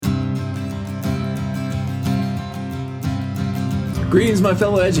Greetings, my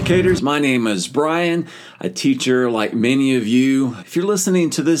fellow educators. My name is Brian, a teacher like many of you. If you're listening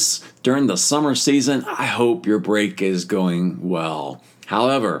to this during the summer season, I hope your break is going well.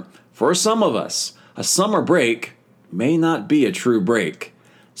 However, for some of us, a summer break may not be a true break.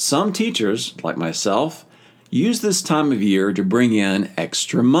 Some teachers, like myself, use this time of year to bring in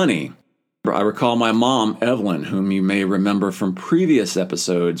extra money. I recall my mom, Evelyn, whom you may remember from previous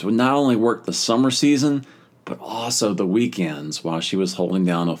episodes, would not only work the summer season, but also the weekends while she was holding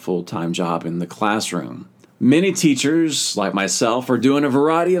down a full-time job in the classroom. Many teachers, like myself, are doing a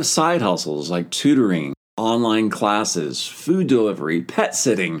variety of side hustles like tutoring, online classes, food delivery, pet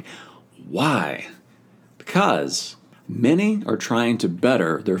sitting. Why? Because many are trying to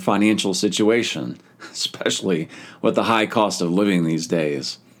better their financial situation, especially with the high cost of living these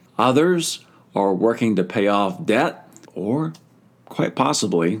days. Others are working to pay off debt, or quite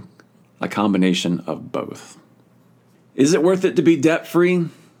possibly a combination of both. Is it worth it to be debt-free?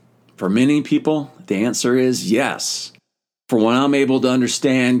 For many people, the answer is yes. For what I'm able to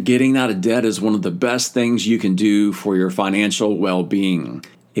understand, getting out of debt is one of the best things you can do for your financial well-being.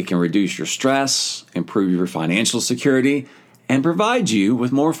 It can reduce your stress, improve your financial security, and provide you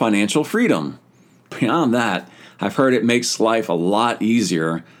with more financial freedom. Beyond that, I've heard it makes life a lot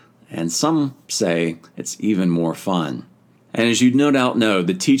easier, and some say it's even more fun. And as you no doubt know,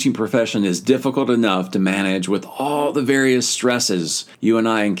 the teaching profession is difficult enough to manage with all the various stresses you and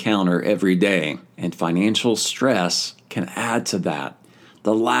I encounter every day. And financial stress can add to that.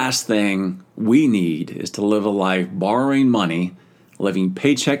 The last thing we need is to live a life borrowing money, living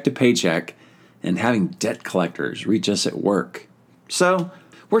paycheck to paycheck, and having debt collectors reach us at work. So,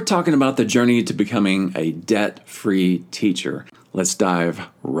 we're talking about the journey to becoming a debt-free teacher. Let's dive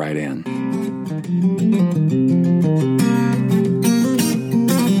right in.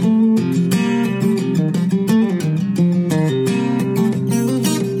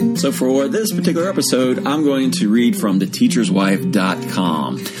 So for this particular episode, I'm going to read from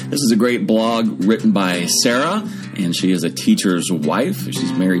theteacherswife.com. This is a great blog written by Sarah, and she is a teacher's wife.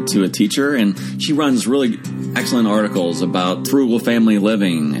 She's married to a teacher, and she runs really excellent articles about frugal family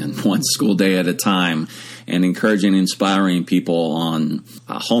living and one school day at a time, and encouraging and inspiring people on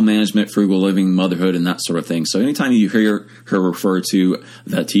home management, frugal living, motherhood, and that sort of thing. So anytime you hear her refer to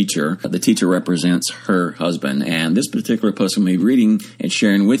the teacher represents her husband. And this particular post I'm going to be reading and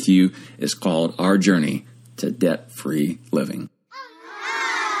sharing with you is called Our Journey to Debt-Free Living.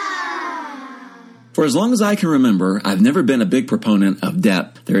 For as long as I can remember, I've never been a big proponent of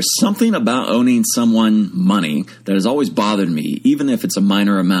debt. There's something about owing someone money that has always bothered me, even if it's a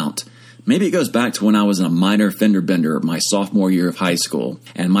minor amount. Maybe it goes back to when I was a minor fender bender my sophomore year of high school,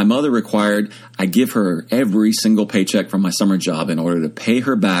 and my mother required I give her every single paycheck from my summer job in order to pay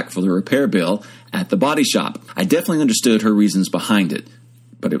her back for the repair bill at the body shop. I definitely understood her reasons behind it,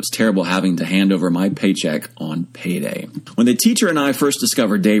 but it was terrible having to hand over my paycheck on payday. When the teacher and I first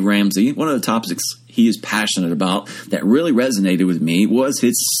discovered Dave Ramsey, one of the topics he is passionate about that really resonated with me was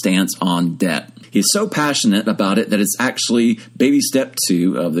his stance on debt. He's so passionate about it that it's actually baby step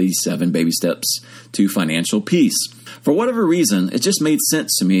 2 of the 7 baby steps to financial peace. For whatever reason, it just made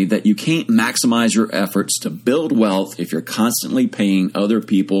sense to me that you can't maximize your efforts to build wealth if you're constantly paying other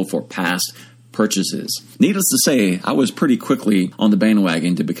people for past purchases. Needless to say, I was pretty quickly on the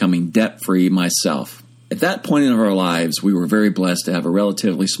bandwagon to becoming debt-free myself. At that point in our lives, we were very blessed to have a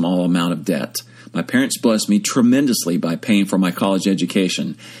relatively small amount of debt. My parents blessed me tremendously by paying for my college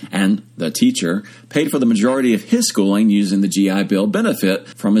education, and the teacher paid for the majority of his schooling using the GI Bill benefit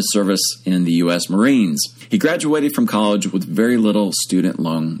from his service in the U.S. Marines. He graduated from college with very little student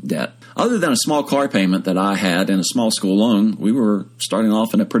loan debt. Other than a small car payment that I had and a small school loan, we were starting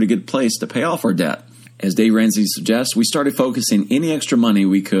off in a pretty good place to pay off our debt. As Dave Ramsey suggests, we started focusing any extra money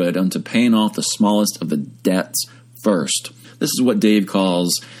we could onto paying off the smallest of the debts first. This is what Dave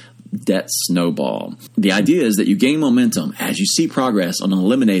calls debt snowball. The idea is that you gain momentum as you see progress on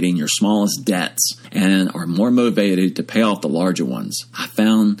eliminating your smallest debts and are more motivated to pay off the larger ones. I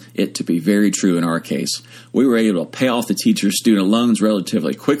found it to be very true in our case. We were able to pay off the teacher's student loans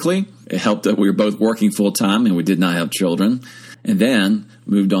relatively quickly. It helped that we were both working full-time and we did not have children, and then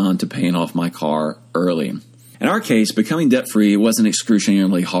moved on to paying off my car early. In our case, becoming debt-free wasn't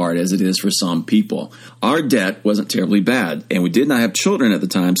excruciatingly hard as it is for some people. Our debt wasn't terribly bad, and we did not have children at the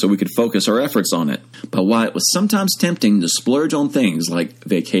time, so we could focus our efforts on it. But while it was sometimes tempting to splurge on things like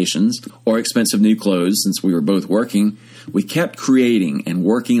vacations or expensive new clothes since we were both working, we kept creating and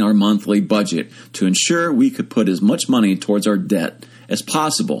working our monthly budget to ensure we could put as much money towards our debt as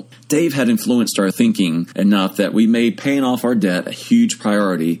possible. Dave had influenced our thinking enough that we made paying off our debt a huge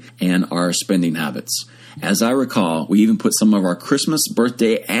priority in our spending habits. As I recall, we even put some of our Christmas,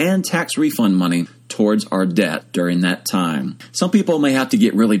 birthday, and tax refund money towards our debt during that time. Some people may have to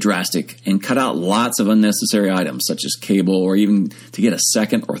get really drastic and cut out lots of unnecessary items such as cable or even to get a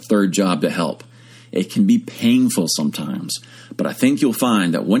second or third job to help. It can be painful sometimes, but I think you'll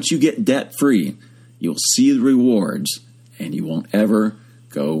find that once you get debt-free, you'll see the rewards and you won't ever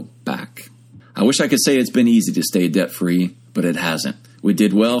go back. I wish I could say it's been easy to stay debt-free, but it hasn't. We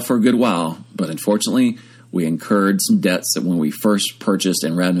did well for a good while, but unfortunately, we incurred some debts that when we first purchased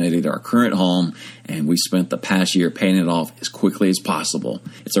and renovated our current home, and we spent the past year paying it off as quickly as possible.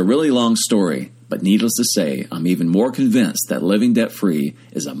 It's a really long story, but needless to say, I'm even more convinced that living debt-free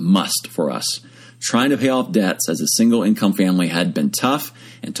is a must for us. Trying to pay off debts as a single income family had been tough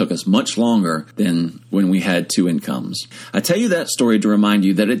and took us much longer than when we had two incomes. I tell you that story to remind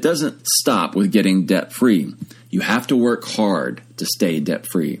you that it doesn't stop with getting debt-free. You have to work hard to stay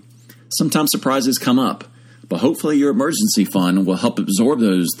debt-free. Sometimes surprises come up, but hopefully your emergency fund will help absorb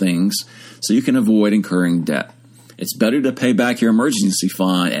those things so you can avoid incurring debt. It's better to pay back your emergency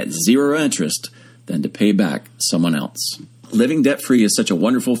fund at zero interest than to pay back someone else. Living debt-free is such a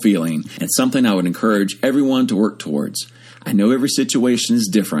wonderful feeling and something I would encourage everyone to work towards. I know every situation is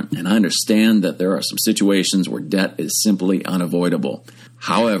different, and I understand that there are some situations where debt is simply unavoidable.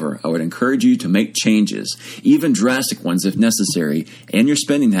 However, I would encourage you to make changes, even drastic ones if necessary, in your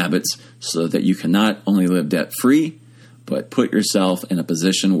spending habits so that you can not only live debt-free, but put yourself in a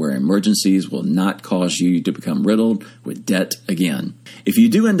position where emergencies will not cause you to become riddled with debt again. If you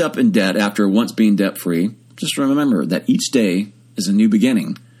do end up in debt after once being debt-free, just remember that each day is a new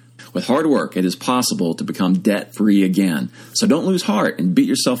beginning. With hard work, it is possible to become debt-free again. So don't lose heart and beat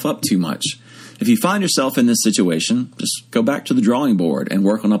yourself up too much. If you find yourself in this situation, just go back to the drawing board and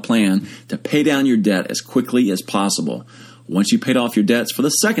work on a plan to pay down your debt as quickly as possible. Once you paid off your debts for the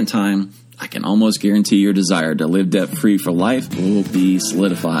second time, I can almost guarantee your desire to live debt-free for life will be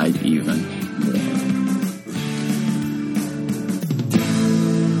solidified even more.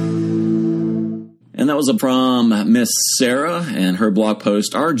 And that was from Miss Sarah and her blog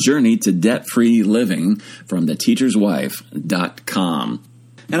post, Our Journey to Debt-Free Living, from theteacherswife.com.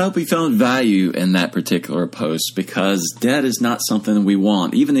 And I hope you found value in that particular post, because debt is not something we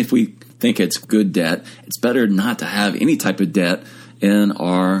want. Even if we think it's good debt, it's better not to have any type of debt in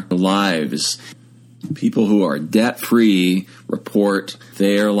our lives. People who are debt-free report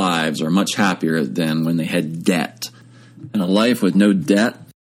their lives are much happier than when they had debt. And a life with no debt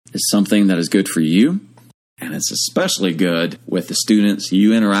is something that is good for you, and it's especially good with the students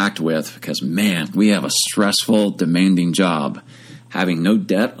you interact with, because, man, we have a stressful, demanding job. Having no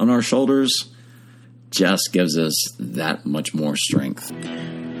debt on our shoulders just gives us that much more strength.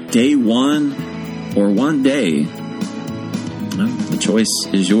 Day one or one day, well, the choice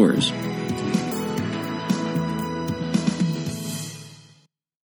is yours.